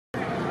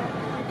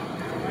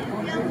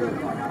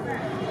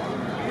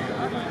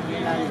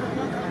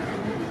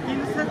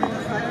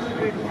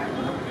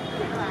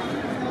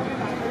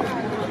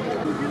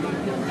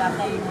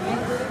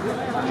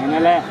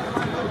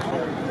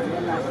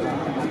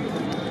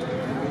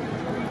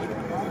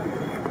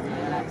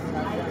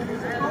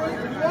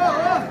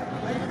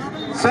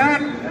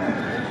Set.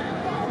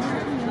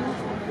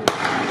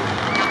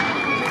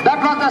 That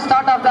was the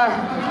start of the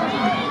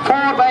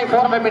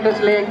 4x400 meters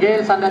relay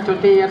girls under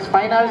 20 years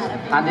finals,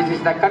 and this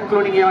is the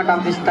concluding event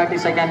of this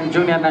 32nd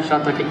Junior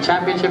National Athletic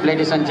Championship.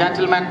 Ladies and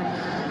gentlemen,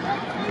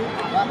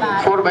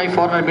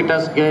 4x400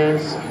 meters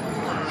girls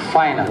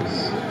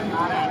finals.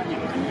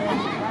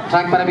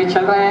 Track पर अभी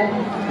चल रहे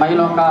हैं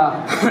महिलाओं का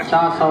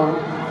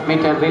 400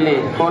 metre relay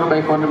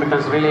 4x400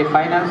 metres relay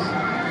finals.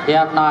 ये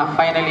अपना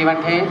final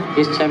event है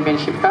इस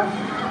चैंपियनशिप का।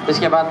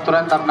 इसके बाद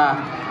तुरंत अपना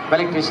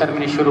वैलेक्ट्री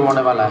सेरेमनी शुरू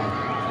होने वाला है।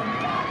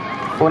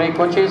 पूरे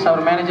कोचेस और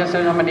मैनेजर से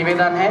हमें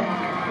निवेदन है,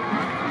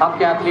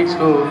 आपके एथलीट्स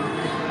को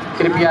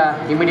कृपया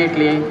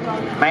इमीडिएटली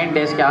मेन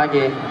डेस्क के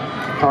आगे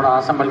थोड़ा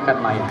असेंबल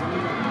करना है।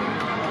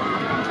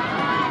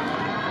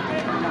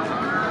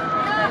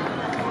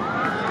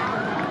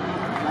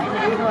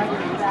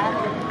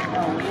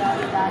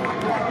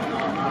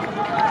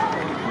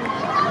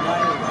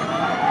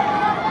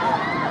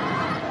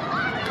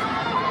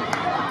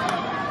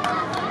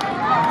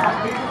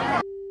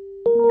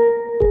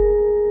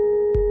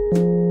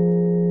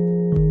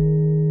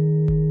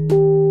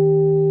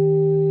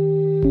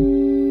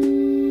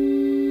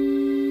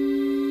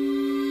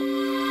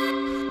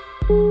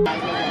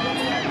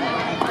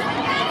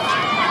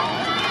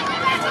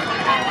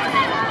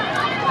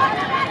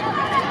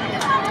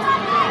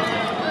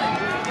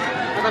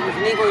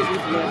 नहीं कोई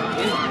चीज है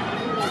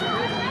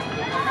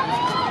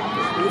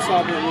उस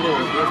साथ में मुड़े हो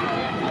गए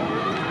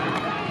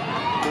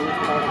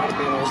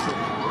करते हो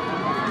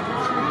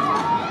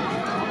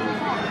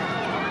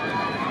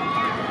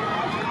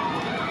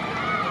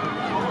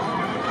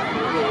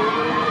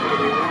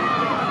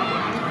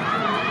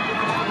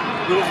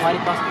ये हमारे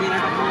पास 3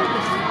 मिनट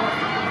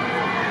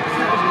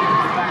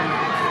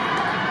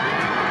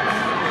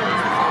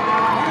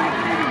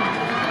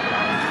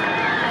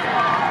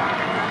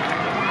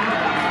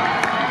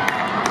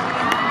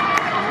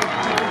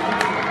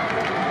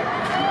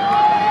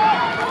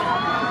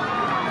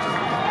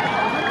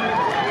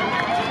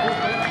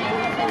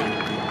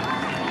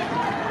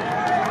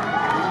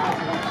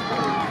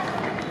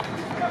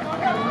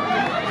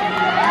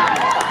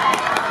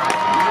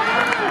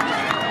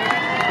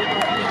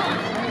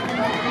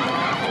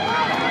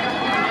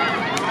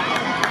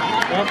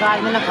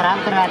आज मैंने खराब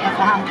करवाया था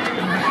कहाँ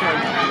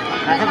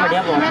ऐसे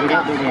बढ़िया बहुत बढ़िया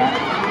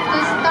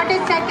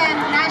 32nd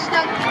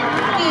national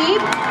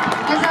heat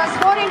is a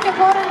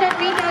 4x400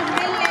 meters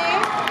relay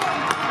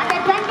under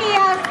 20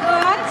 years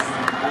girls.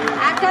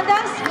 After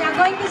this we are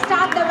going to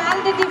start the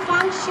validity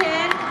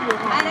function.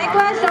 I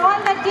request all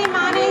the team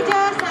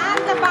managers and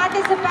the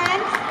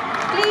participants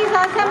please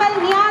assemble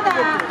near the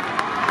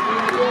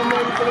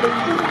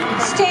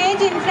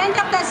stage, in front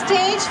of the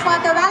stage for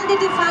the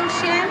validity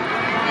function.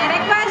 I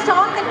request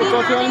all the team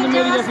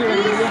managers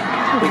please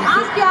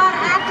ask your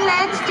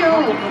athletes to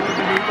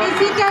be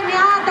seated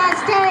near the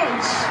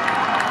stage.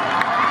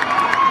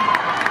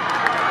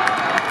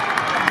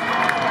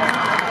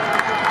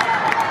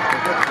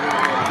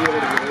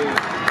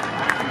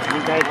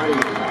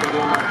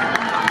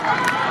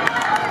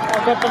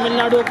 अगर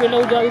तमिलनाडु के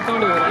लोग जाए तो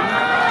नहीं हो रहा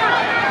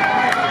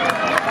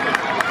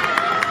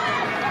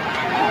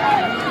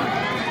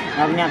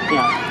अब नहीं आती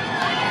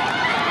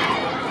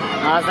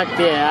आ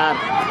सकती है यार।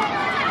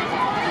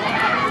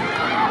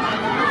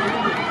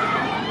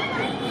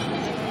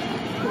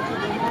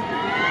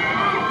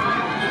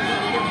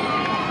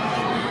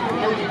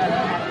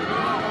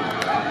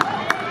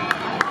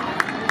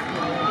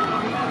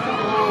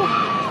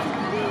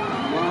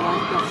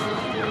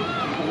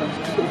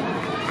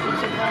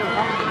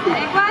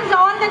 Request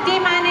all the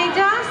team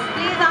managers,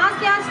 please ask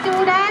your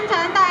students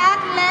and the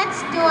athletes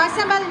to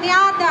assemble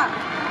near the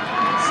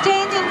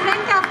stage, in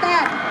front of the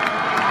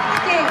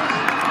stage.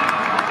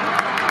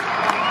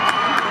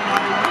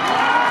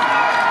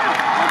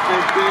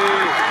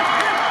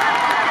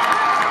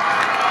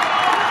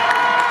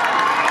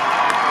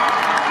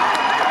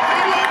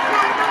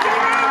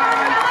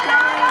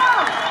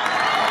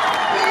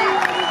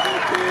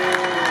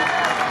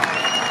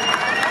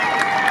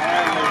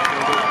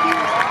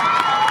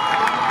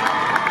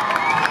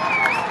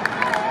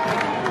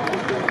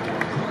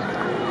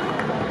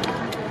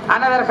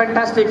 Another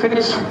fantastic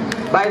finish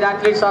by the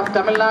athletes of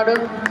Tamil Nadu.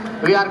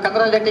 We are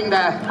congratulating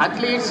the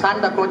athletes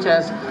and the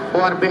coaches who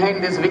are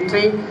behind this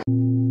victory.